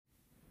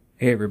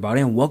Hey everybody,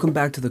 and welcome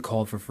back to the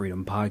Call for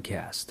Freedom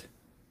podcast.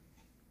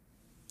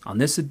 On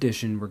this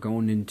edition, we're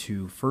going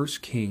into 1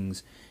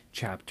 Kings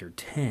chapter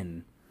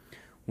 10,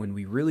 when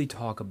we really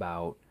talk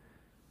about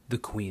the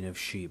Queen of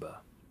Sheba.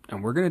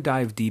 And we're going to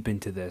dive deep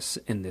into this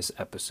in this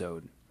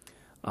episode.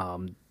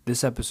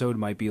 This episode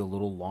might be a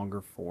little longer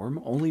form,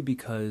 only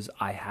because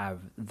I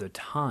have the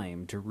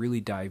time to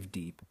really dive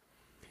deep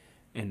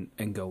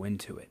and go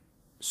into it.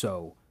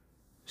 So,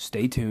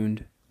 stay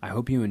tuned. I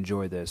hope you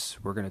enjoy this.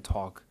 We're going to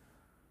talk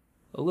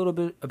a little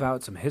bit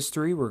about some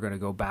history. We're going to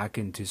go back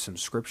into some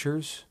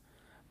scriptures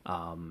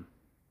and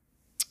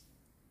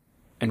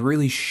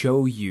really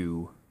show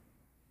you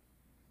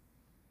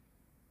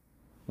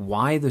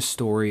why the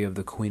story of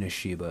the Queen of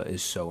Sheba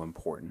is so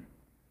important.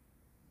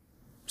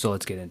 So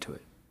let's get into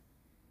it.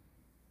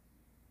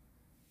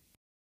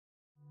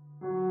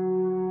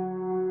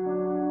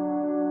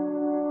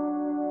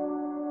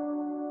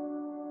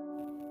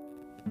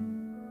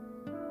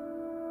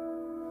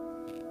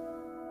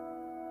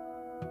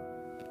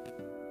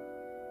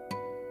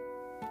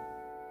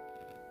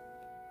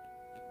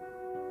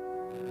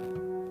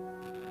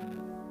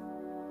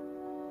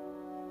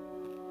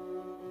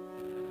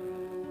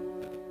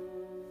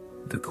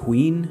 The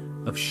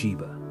Queen of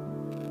Sheba.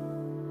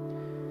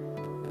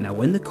 Now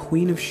when the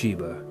Queen of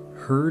Sheba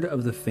heard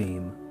of the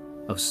fame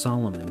of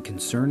Solomon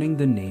concerning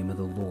the name of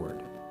the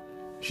Lord,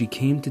 she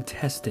came to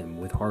test him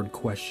with hard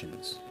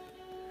questions.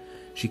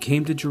 She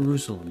came to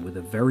Jerusalem with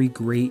a very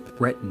great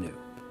retinue.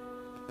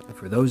 And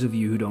for those of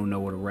you who don't know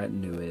what a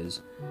retinue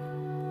is,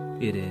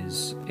 it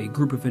is a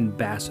group of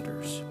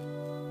ambassadors,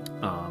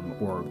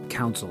 or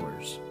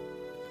counselors,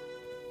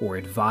 or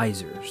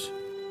advisors,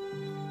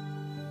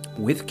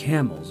 with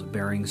camels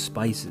bearing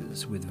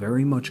spices with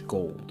very much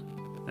gold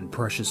and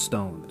precious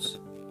stones.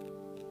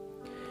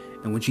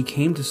 And when she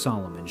came to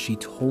Solomon, she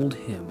told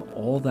him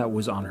all that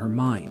was on her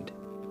mind,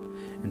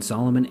 and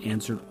Solomon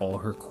answered all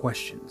her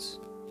questions.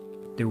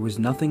 There was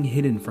nothing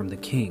hidden from the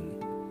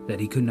king that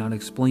he could not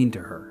explain to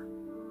her.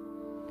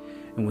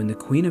 And when the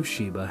Queen of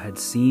Sheba had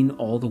seen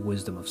all the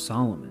wisdom of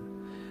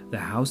Solomon, the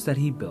house that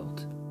he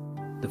built,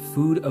 the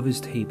food of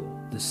his table,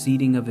 the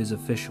seating of his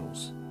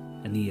officials,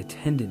 and the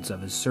attendance of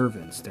his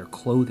servants, their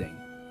clothing,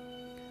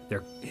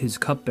 his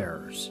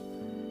cupbearers,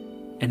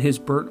 and his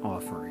burnt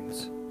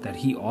offerings that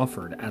he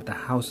offered at the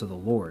house of the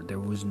Lord, there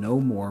was no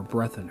more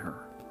breath in her.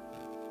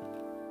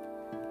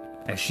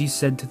 As she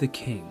said to the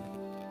king,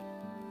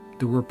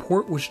 "The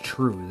report was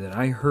true that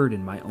I heard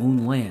in my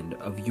own land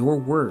of your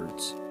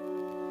words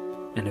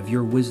and of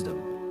your wisdom,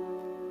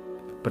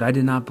 but I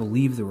did not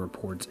believe the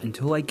reports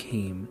until I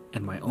came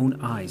and my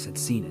own eyes had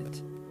seen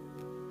it.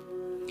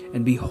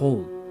 And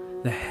behold,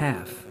 the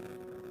half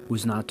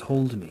was not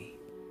told me.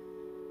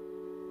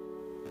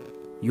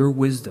 Your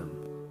wisdom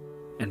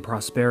and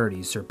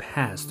prosperity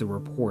surpassed the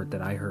report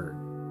that I heard.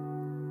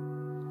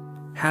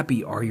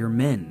 Happy are your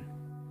men,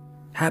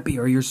 happy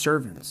are your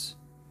servants,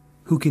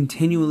 who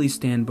continually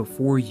stand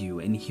before you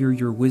and hear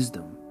your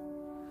wisdom.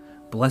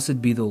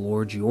 Blessed be the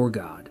Lord your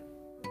God,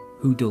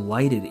 who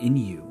delighted in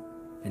you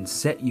and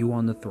set you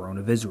on the throne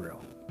of Israel.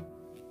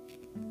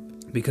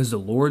 Because the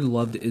Lord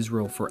loved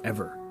Israel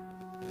forever,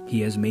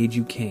 he has made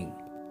you king,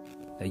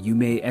 that you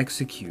may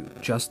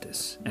execute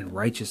justice and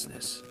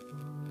righteousness."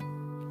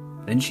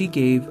 Then she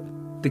gave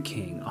the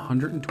king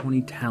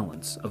 120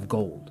 talents of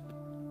gold,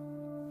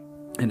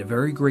 and a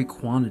very great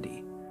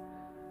quantity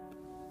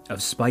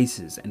of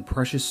spices and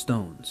precious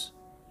stones.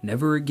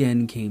 Never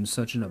again came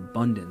such an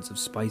abundance of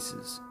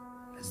spices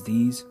as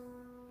these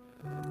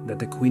that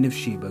the Queen of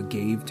Sheba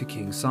gave to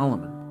King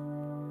Solomon.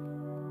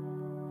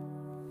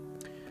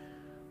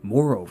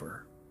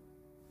 Moreover,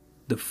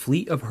 the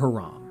fleet of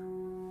Hiram,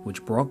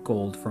 which brought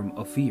gold from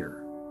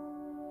Ophir,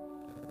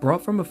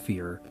 brought from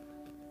Ophir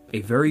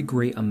a very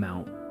great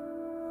amount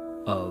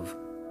of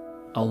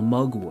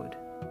almug wood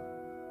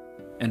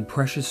and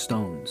precious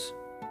stones,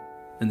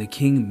 and the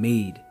king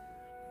made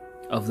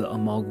of the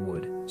almug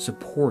wood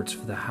supports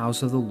for the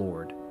house of the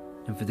Lord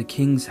and for the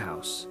king's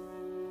house,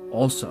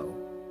 also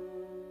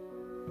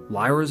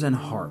lyres and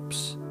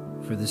harps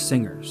for the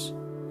singers.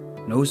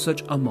 No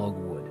such almug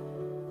wood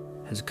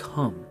has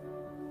come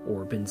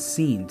or been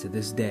seen to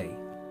this day.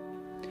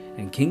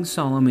 And King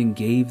Solomon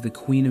gave the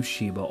Queen of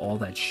Sheba all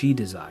that she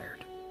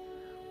desired,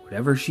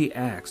 whatever she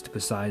asked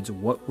besides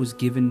what was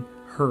given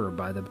her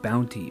by the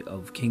bounty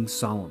of King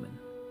Solomon.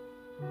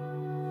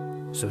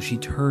 So she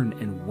turned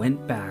and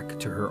went back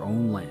to her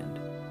own land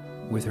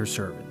with her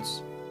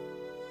servants.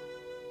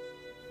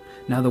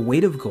 Now the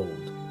weight of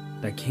gold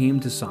that came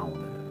to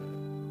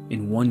Solomon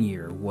in 1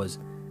 year was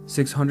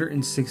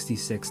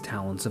 666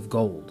 talents of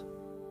gold,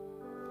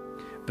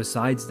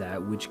 besides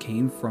that which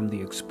came from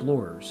the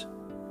explorers,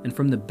 and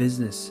from the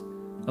business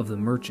of the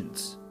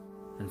merchants,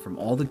 and from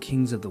all the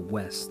kings of the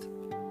west,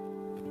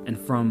 and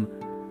from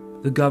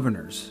the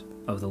governors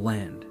of the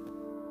land.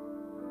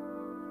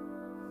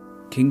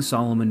 King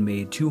Solomon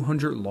made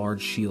 200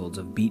 large shields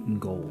of beaten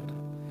gold.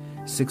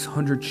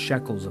 600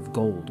 shekels of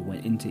gold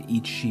went into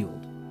each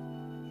shield.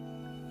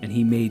 And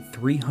he made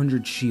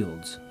 300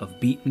 shields of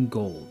beaten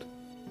gold,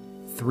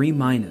 3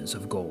 minas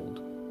of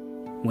gold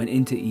went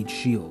into each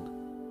shield.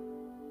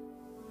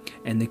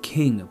 And the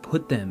king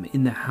put them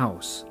in the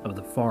house of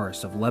the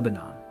forest of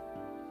Lebanon.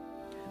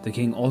 The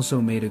king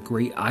also made a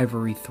great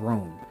ivory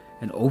throne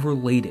and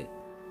overlaid it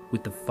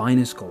with the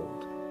finest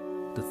gold.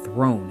 The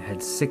throne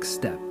had 6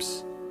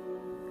 steps,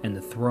 and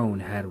the throne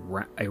had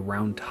a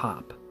round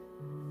top.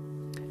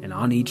 And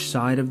on each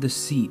side of the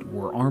seat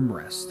were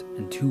armrests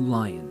and 2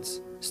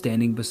 lions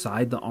standing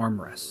beside the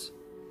armrests,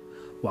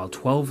 while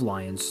 12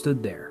 lions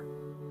stood there,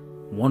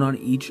 one on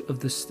each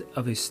of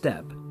a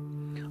step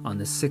on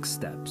the 6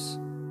 steps.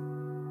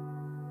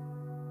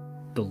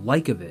 The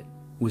like of it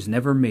was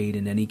never made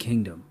in any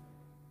kingdom.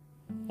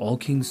 All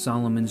King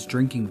Solomon's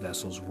drinking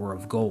vessels were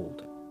of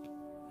gold,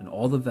 and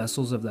all the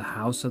vessels of the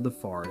house of the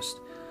forest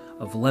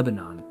of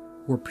Lebanon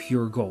were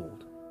pure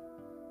gold.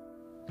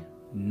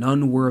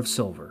 None were of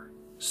silver.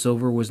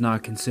 Silver was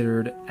not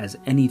considered as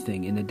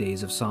anything in the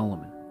days of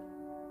Solomon.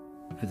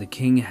 For the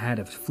king had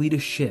a fleet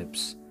of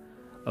ships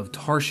of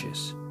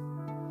Tarshish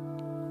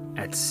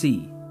at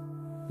sea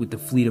with the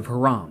fleet of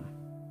Hiram.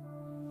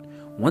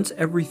 Once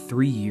every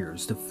 3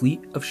 years, the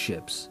fleet of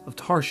ships of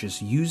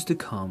Tarshish used to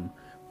come,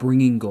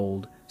 bringing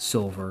gold,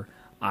 silver,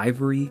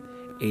 ivory,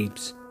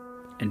 apes,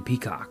 and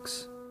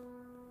peacocks.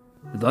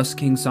 Thus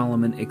King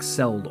Solomon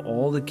excelled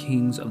all the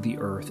kings of the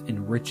earth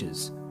in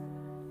riches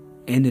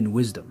and in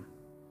wisdom.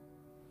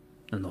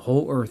 And the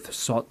whole earth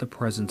sought the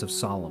presence of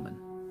Solomon,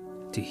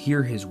 to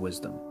hear his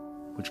wisdom,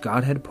 which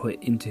God had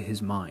put into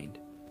his mind.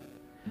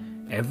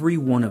 Every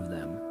one of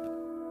them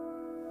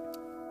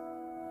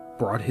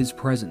brought his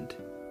present,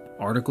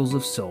 articles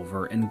of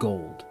silver and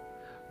gold,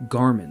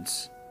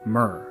 garments,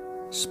 myrrh,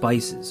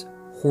 spices,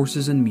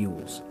 horses and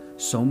mules,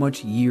 so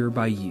much year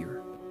by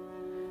year.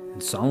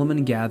 And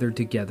Solomon gathered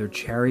together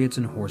chariots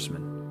and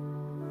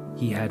horsemen.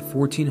 He had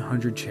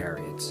 1,400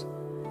 chariots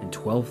and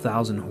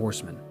 12,000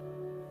 horsemen,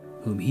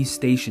 whom he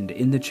stationed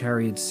in the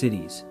chariot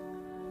cities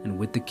and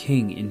with the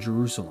king in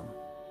Jerusalem.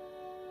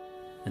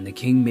 And the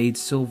king made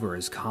silver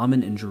as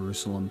common in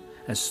Jerusalem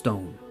as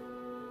stone,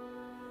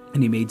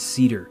 and he made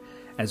cedar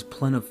as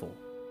plentiful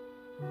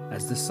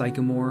as the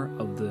sycamore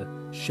of the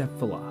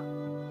Shephelah.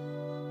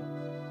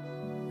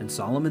 And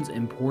Solomon's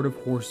import of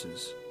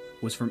horses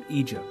was from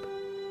Egypt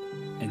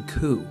and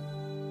Cu,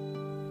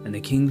 and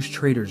the king's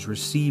traders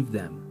received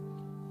them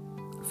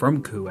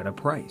from Cu at a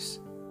price.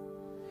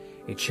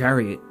 A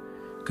chariot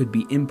could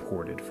be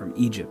imported from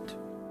Egypt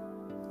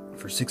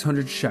for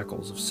 600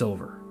 shekels of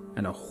silver,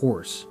 and a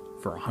horse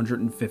for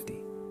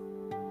 150.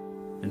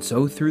 And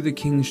so through the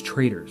king's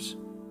traders,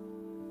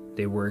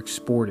 they were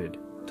exported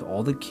to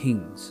all the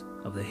kings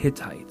of the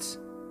Hittites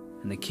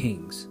and the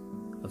kings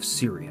of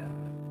Syria.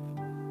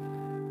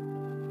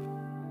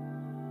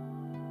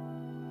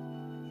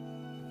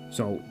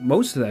 So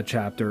most of that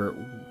chapter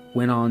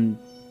went on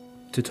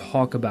to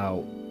talk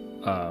about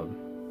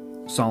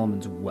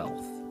Solomon's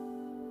wealth.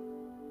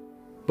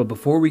 But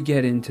before we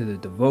get into the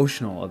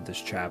devotional of this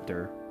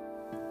chapter,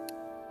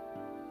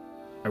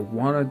 I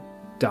want to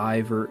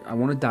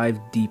dive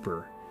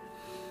deeper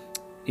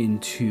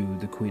into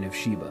the Queen of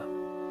Sheba,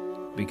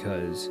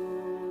 because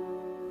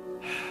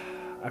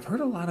I've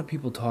heard a lot of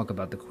people talk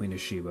about the Queen of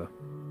Sheba,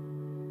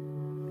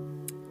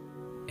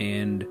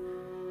 and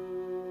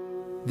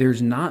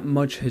there's not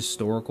much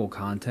historical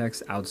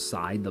context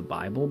outside the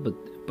Bible,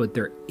 but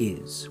there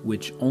is,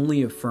 which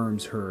only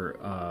affirms her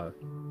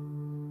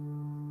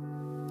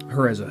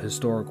as a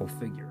historical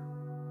figure,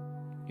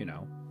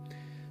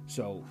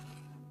 So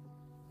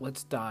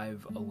let's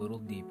dive a little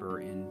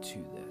deeper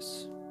into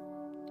this.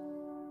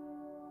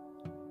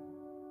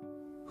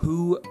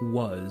 Who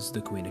was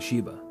the Queen of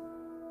Sheba?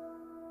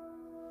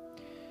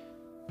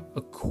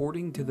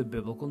 According to the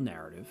biblical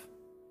narrative,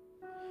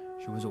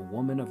 she was a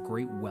woman of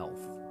great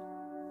wealth,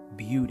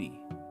 beauty,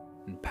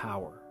 and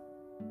power.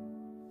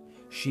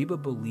 Sheba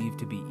believed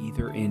to be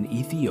either in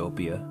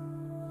Ethiopia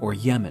or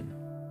Yemen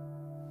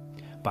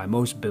by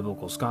most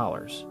biblical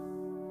scholars,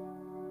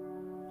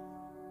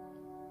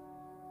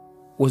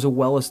 was a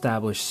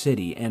well-established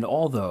city, and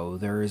although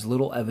there is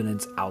little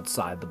evidence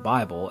outside the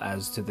Bible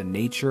as to the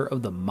nature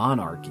of the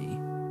monarchy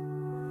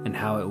and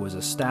how it was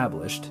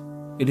established,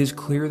 it is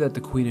clear that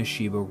the Queen of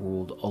Sheba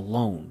ruled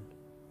alone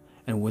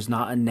and was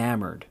not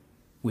enamored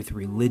with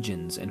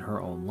religions in her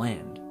own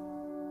land.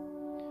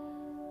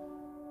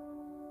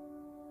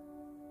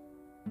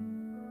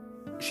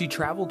 She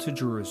traveled to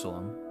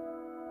Jerusalem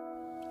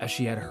as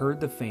she had heard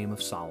the fame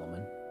of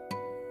Solomon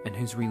and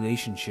his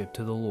relationship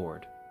to the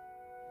Lord,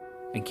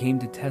 and came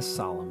to test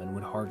Solomon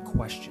with hard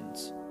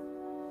questions,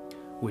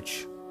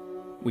 which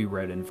we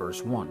read in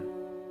verse 1.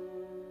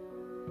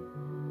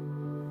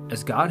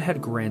 As God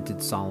had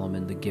granted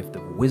Solomon the gift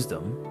of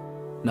wisdom,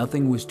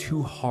 nothing was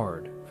too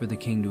hard for the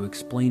king to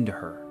explain to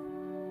her.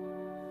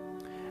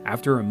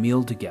 After a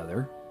meal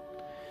together,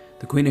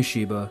 the Queen of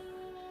Sheba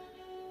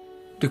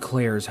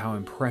declares how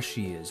impressed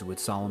she is with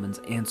Solomon's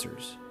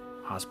answers,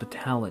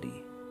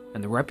 hospitality,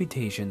 and the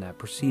reputation that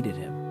preceded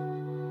him.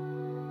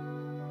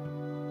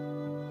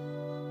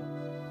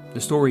 The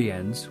story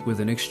ends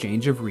with an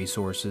exchange of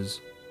resources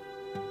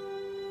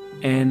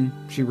and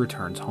she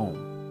returns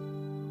home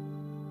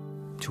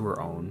to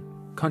her own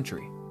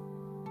country.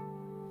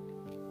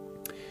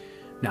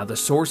 Now, the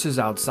sources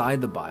outside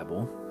the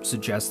Bible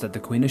suggest that the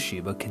Queen of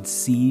Sheba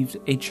conceived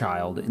a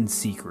child in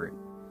secret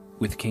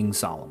with King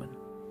Solomon.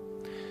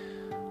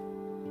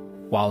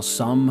 While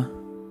some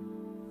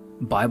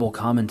Bible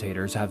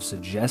commentators have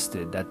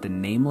suggested that the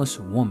nameless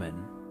woman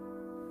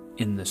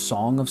in the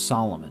Song of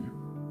Solomon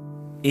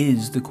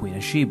is the Queen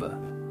of Sheba,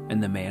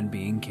 and the man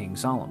being King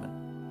Solomon.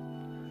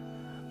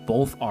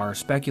 Both are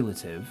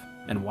speculative,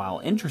 and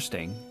while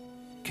interesting,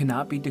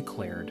 cannot be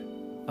declared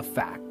a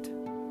fact.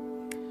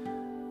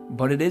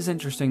 But it is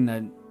interesting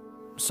that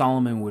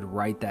Solomon would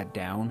write that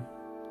down.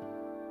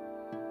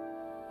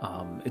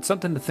 It's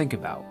something to think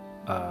about,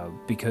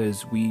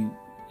 because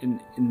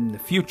in the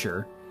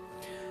future,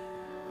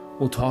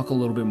 we'll talk a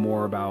little bit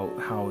more about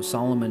how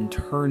Solomon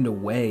turned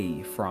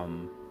away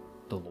from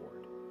the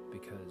Lord.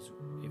 Because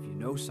if you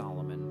know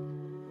Solomon,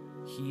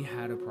 he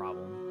had a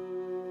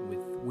problem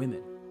with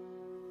women,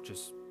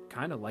 just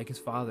kind of like his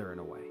father in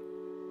a way.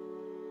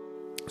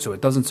 So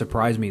it doesn't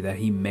surprise me that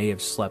he may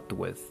have slept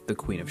with the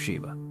Queen of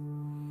Sheba.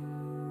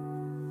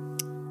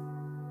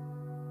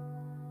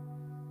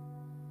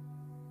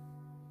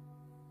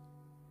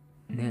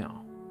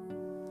 Now,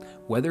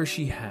 whether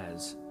she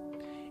has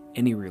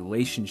any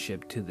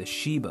relationship to the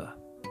Sheba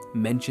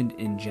mentioned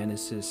in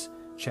Genesis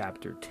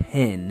chapter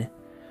 10,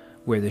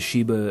 where the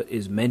Sheba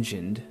is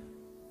mentioned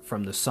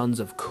from the sons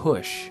of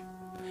Cush,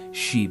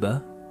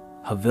 Sheba,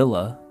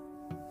 Havilah,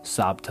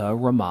 Sabta,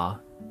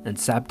 Ramah, and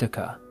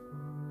Sabteka.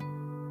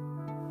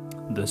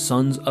 The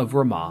sons of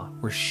Ramah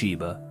were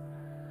Sheba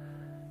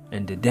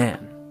and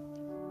Dedan.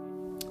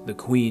 The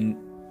queen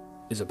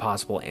is a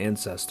possible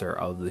ancestor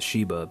of the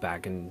Sheba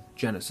back in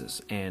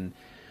Genesis. And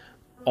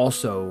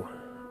also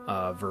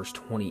verse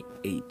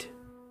 28,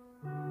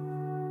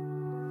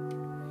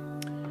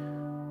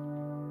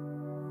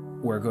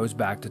 where it goes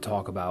back to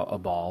talk about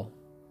Abal,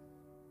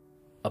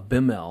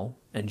 Abimelech,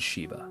 and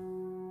Sheba.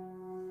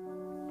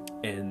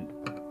 And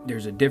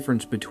there's a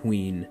difference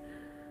between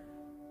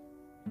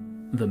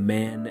the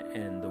man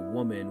and the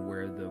woman,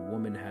 where the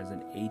woman has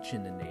an H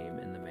in the name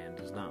and the man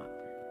does not.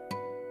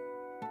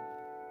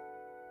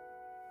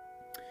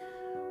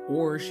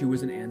 Or she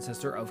was an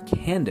ancestor of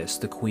Candace,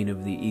 the queen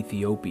of the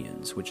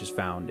Ethiopians, which is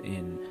found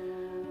in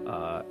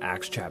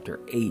Acts chapter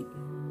 8.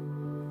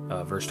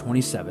 Verse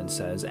 27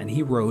 says, "And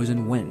he rose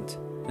and went,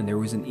 and there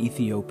was an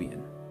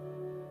Ethiopian,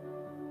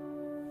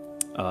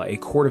 a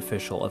court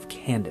official of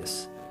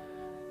Candace,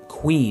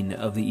 queen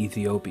of the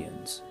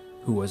Ethiopians,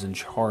 who was in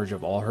charge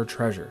of all her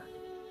treasure.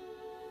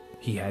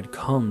 He had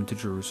come to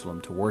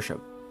Jerusalem to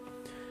worship."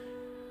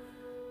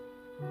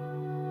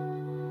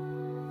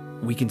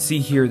 We can see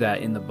here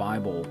that in the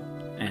Bible,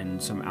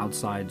 and some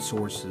outside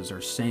sources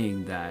are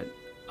saying that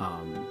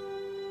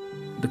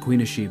the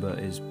Queen of Sheba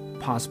is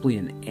possibly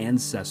an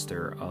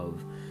ancestor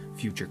of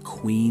future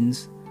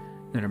queens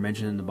that are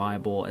mentioned in the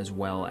Bible, as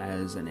well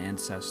as an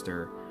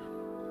ancestor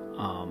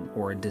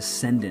or a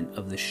descendant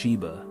of the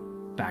Sheba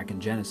back in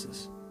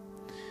Genesis.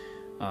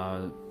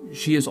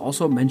 She is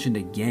also mentioned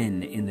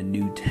again in the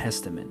New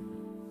Testament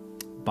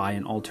by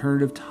an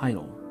alternative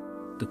title,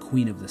 the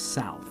Queen of the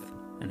South.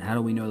 And how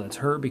do we know that's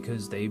her?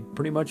 Because they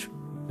pretty much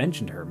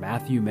mentioned her.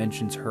 Matthew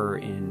mentions her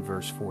in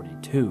verse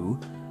 42,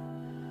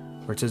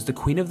 where it says, "The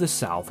Queen of the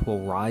South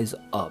will rise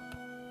up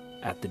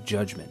at the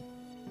judgment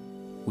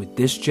with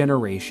this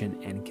generation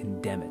and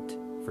condemn it,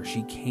 for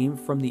she came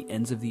from the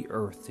ends of the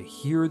earth to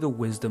hear the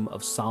wisdom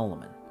of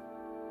Solomon."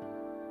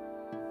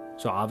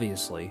 So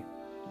obviously,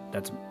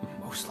 that's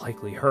most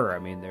likely her. I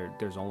mean,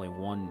 there's only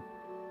one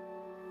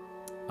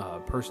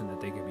person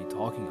that they could be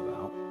talking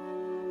about.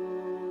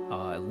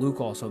 Luke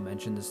also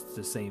mentioned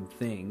the same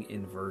thing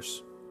in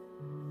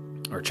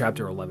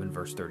chapter 11,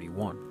 verse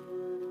 31.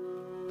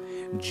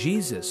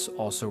 Jesus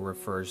also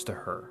refers to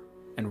her,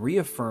 and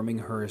reaffirming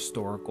her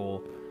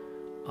historical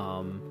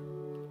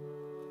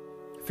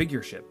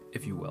figureship,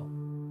 if you will.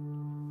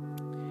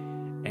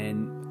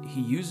 And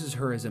he uses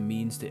her as a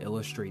means to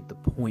illustrate the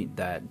point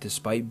that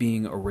despite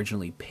being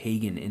originally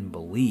pagan in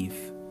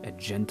belief, a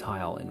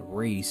Gentile in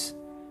race,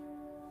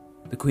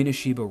 the Queen of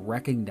Sheba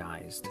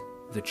recognized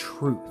the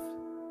truth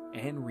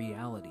and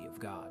reality of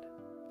God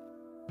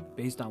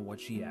based on what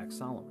she asked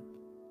Solomon.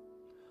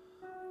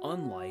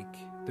 Unlike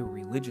the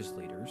religious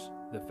leaders,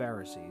 the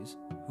Pharisees,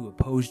 who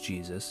opposed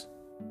Jesus,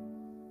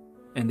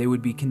 and they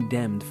would be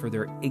condemned for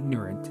their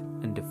ignorant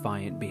and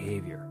defiant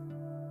behavior.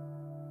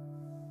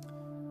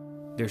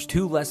 There's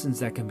two lessons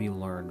that can be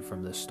learned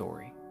from this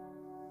story.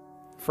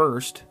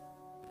 First,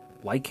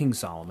 like King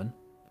Solomon,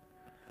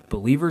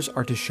 believers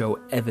are to show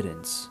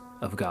evidence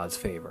of God's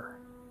favor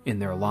in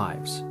their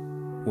lives,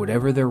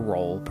 whatever their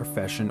role,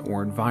 profession,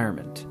 or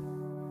environment,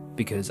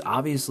 because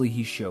obviously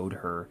he showed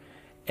her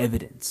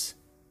evidence,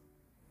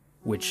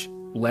 which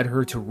led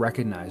her to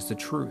recognize the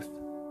truth.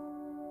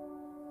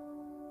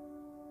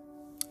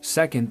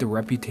 Second, the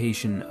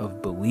reputation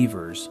of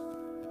believers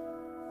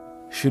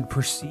should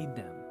precede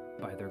them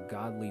by their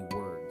godly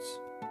words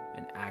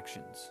and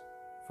actions,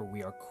 for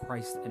we are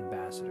Christ's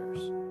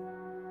ambassadors.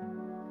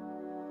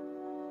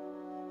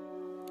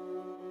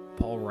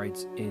 Paul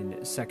writes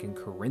in 2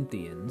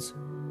 Corinthians,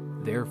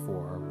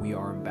 therefore we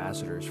are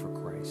ambassadors for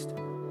Christ,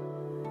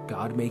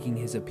 God making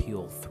his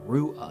appeal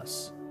through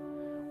us.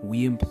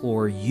 We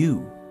implore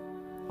you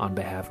on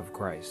behalf of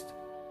Christ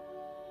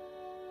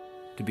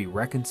to be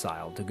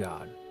reconciled to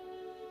God.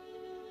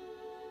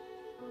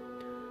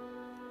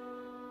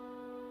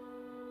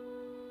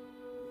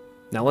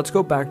 Now let's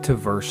go back to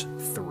verse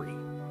 3,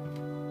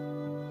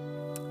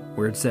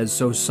 where it says,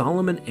 so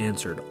Solomon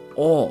answered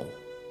all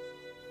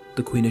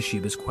the Queen of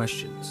Sheba's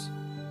questions.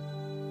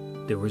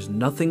 There was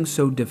nothing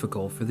so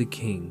difficult for the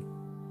king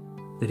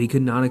that he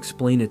could not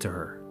explain it to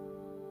her.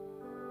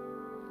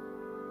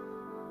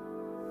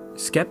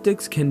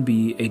 Skeptics can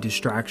be a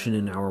distraction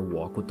in our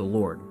walk with the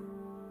Lord.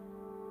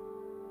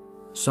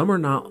 Some are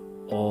not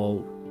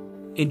all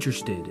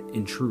interested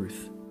in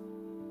truth.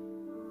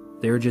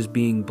 They are just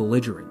being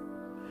belligerent,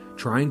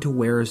 trying to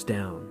wear us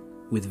down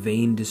with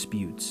vain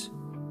disputes.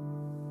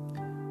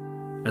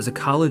 As a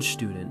college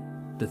student,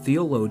 the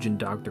theologian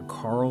Dr.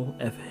 Carl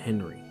F.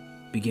 Henry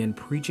began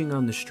preaching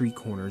on the street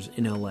corners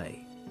in LA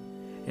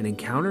and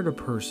encountered a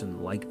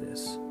person like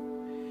this,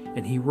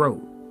 and he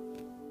wrote,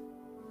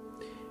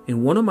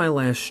 in one of my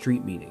last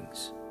street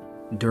meetings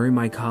during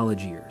my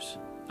college years,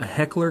 a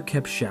heckler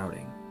kept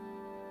shouting,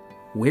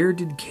 where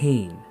did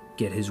Cain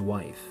get his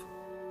wife?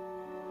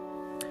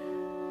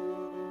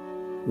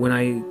 When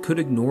I could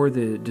ignore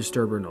the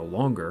disturber no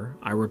longer,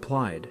 I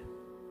replied,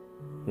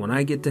 when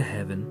I get to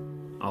heaven,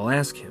 I'll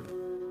ask him.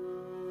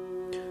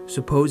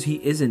 Suppose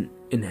he isn't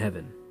in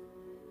heaven,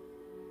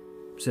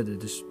 said the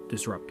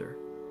disruptor.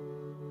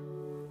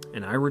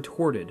 And I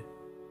retorted,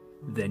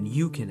 then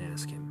you can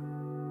ask him.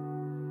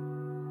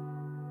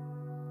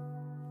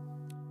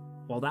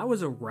 While that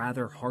was a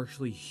rather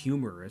harshly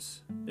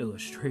humorous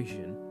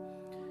illustration,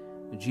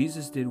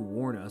 Jesus did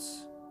warn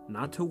us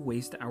not to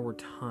waste our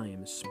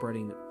time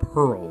spreading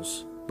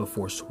pearls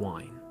before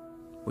swine,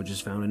 which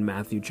is found in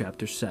Matthew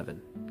chapter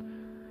 7.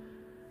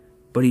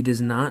 But he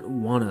does not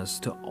want us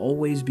to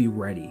always be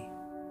ready,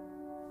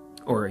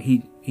 or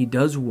he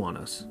does want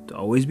us to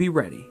always be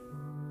ready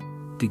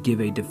to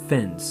give a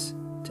defense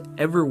to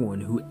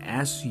everyone who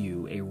asks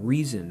you a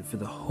reason for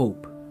the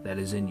hope that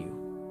is in you.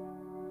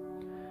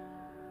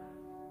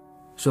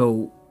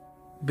 So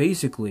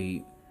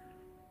basically,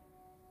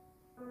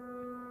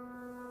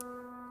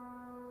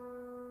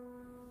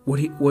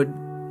 what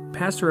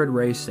Pastor Ed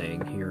Ray is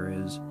saying here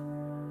is,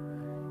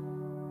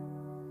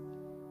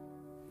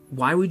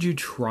 why waste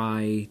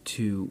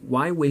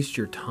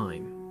your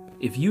time?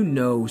 If you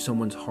know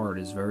someone's heart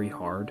is very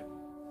hard,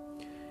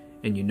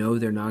 and you know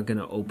they're not going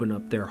to open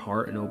up their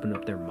heart and open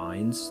up their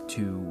minds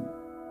to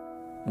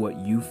what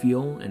you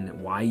feel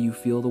and why you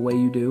feel the way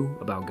you do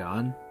about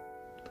God,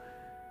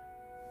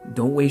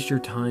 don't waste your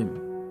time.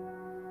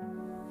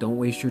 Don't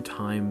waste your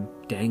time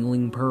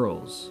dangling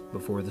pearls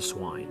before the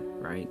swine,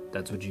 right?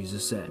 That's what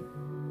Jesus said.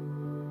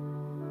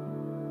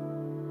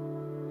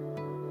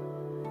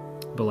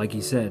 But like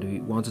he said, he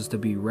wants us to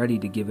be ready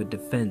to give a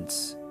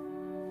defense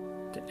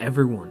to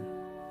everyone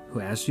who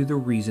asks you the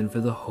reason for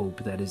the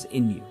hope that is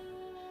in you.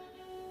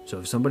 So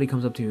if somebody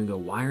comes up to you and go,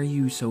 why are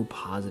you so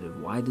positive?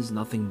 Why does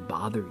nothing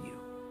bother you?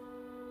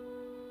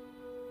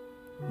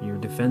 Your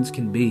defense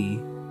can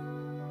be,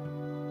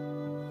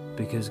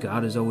 because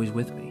God is always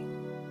with me.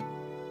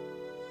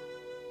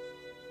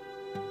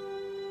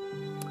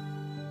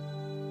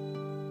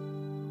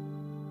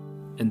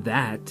 And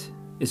that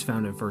is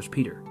found in 1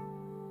 Peter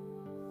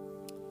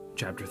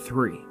chapter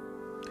 3.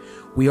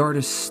 We are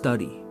to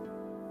study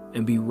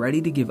and be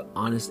ready to give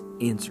honest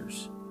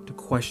answers to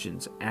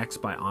questions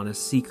asked by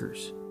honest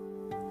seekers,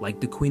 like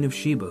the Queen of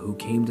Sheba who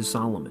came to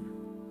Solomon.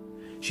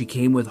 She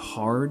came with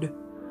hard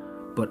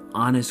but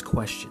honest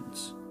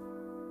questions.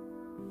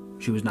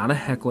 She was not a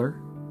heckler.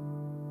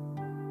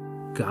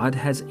 God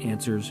has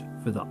answers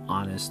for the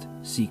honest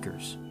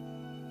seekers.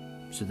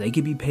 So they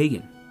could be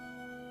pagan.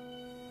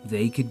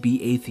 They could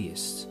be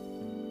atheists.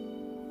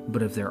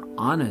 But if they're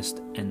honest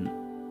and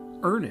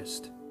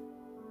earnest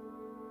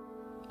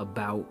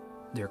about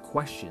their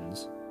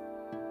questions,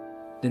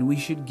 then we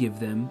should give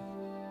them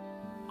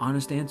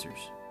honest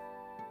answers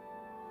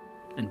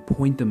and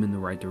point them in the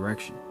right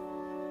direction.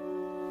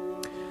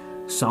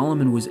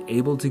 Solomon was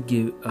able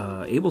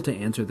to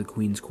answer the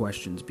queen's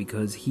questions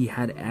because he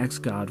had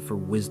asked God for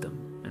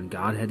wisdom, and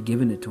God had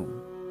given it to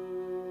him.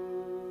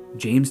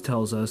 James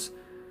tells us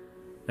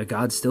that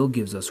God still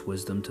gives us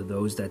wisdom to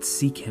those that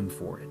seek him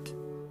for it.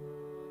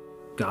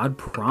 God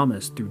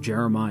promised through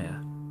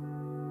Jeremiah,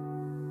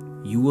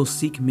 "You will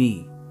seek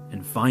me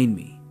and find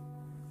me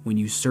when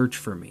you search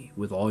for me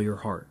with all your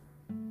heart.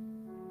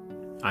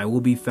 I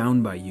will be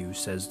found by you,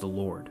 says the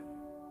Lord."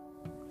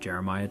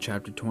 Jeremiah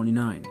chapter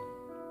 29.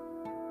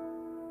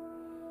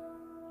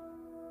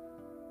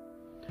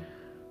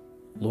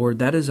 Lord,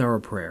 that is our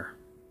prayer.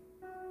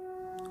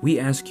 We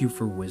ask you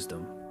for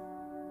wisdom,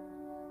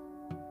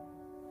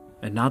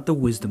 and not the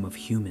wisdom of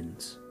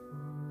humans,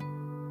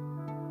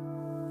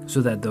 so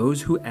that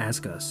those who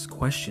ask us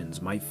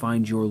questions might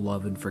find your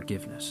love and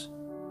forgiveness.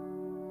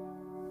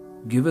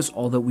 Give us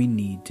all that we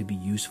need to be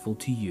useful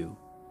to you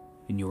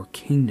in your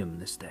kingdom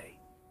this day.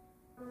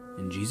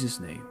 In Jesus'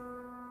 name,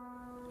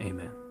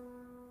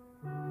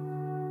 amen.